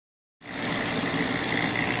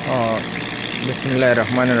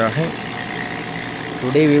Bismillahirrahmanirrahim.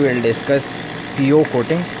 Today we will discuss PEO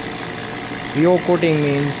coating. PEO coating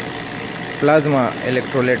means plasma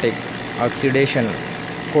electrolytic oxidation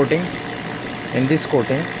coating. In this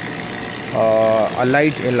coating, a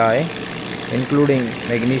light alloy including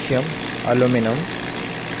magnesium, aluminum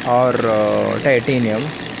or titanium,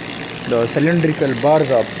 the cylindrical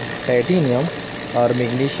bars of titanium or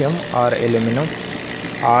magnesium or aluminum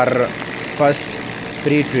are first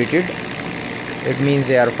pre-treated. It means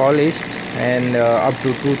they are polished and up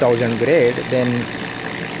to 2000 grade, then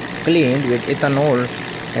cleaned with ethanol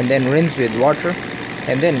and then rinsed with water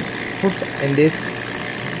and then put in this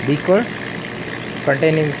beaker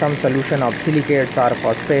containing some solution of silicates or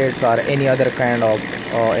phosphates or any other kind of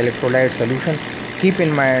electrolyte solution. Keep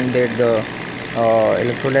in mind that the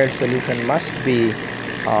electrolyte solution must be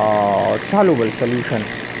soluble solution.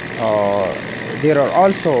 There are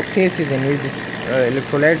also cases in which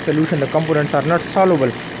electrolyte solution, the components are not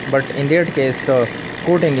soluble, but in that case the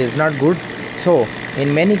coating is not good. So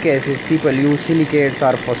in many cases people use silicates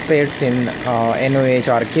or phosphates in NOH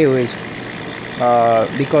or KOH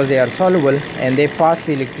because they are soluble and they pass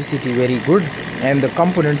the electricity very good, and the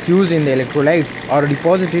components used in the electrolytes are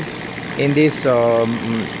deposited in this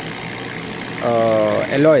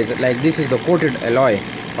alloys. Like this is the coated alloy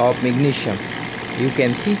of magnesium. You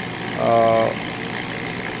can see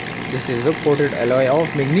this is the coated alloy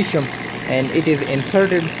of magnesium, and it is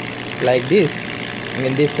inserted like this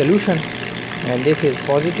in this solution, and this is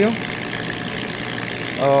positive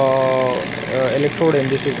electrode and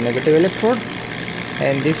this is negative electrode,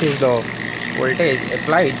 and this is the voltage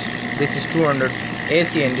applied. This is 200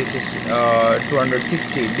 AC and this is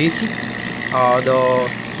 260 DC. The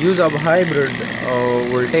use of hybrid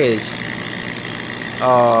voltage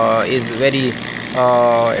is very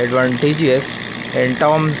advantageous in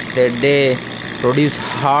terms that they produce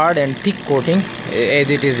hard and thick coating, as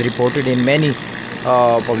it is reported in many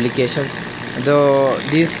publications.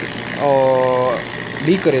 This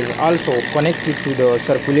beaker is also connected to the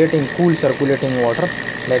cool circulating water.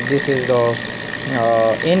 Like this is the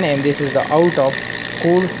in and this is the out of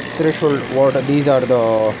cool threshold water. These are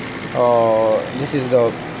the this is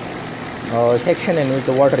the section in which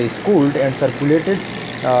the water is cooled and circulated.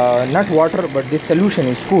 Not water, but this solution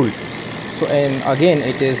is cooled. So, and again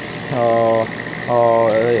it is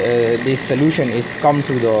this solution is come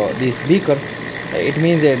to this beaker. It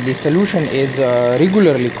means that the solution is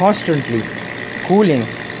regularly, constantly cooling,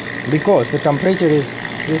 because the temperature is,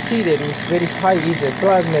 you see that it's very high heat, the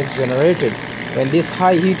plasma is generated. When this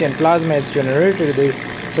high heat and plasma is generated, the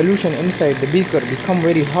solution inside the beaker become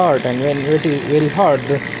very hard, and when it is very hard,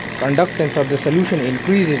 the conductance of the solution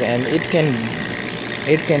increases and it can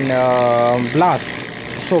blast.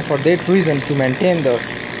 So for that reason, to maintain the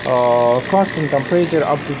constant temperature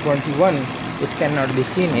up to 21, it cannot be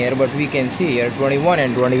seen here, but we can see here 21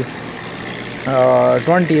 and 21.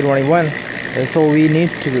 So we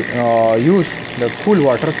need to use the cool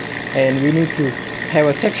water, and we need to have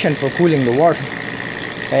a section for cooling the water,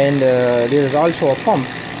 and there is also a pump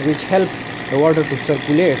which helps the water to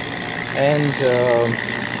circulate. And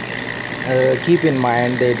keep in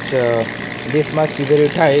mind that this must be very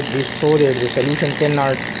tight, so that the solution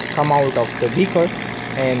cannot come out of the beaker.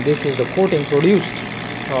 And this is the coating produced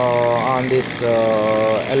on this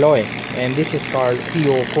alloy, and this is called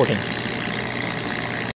PEO coating.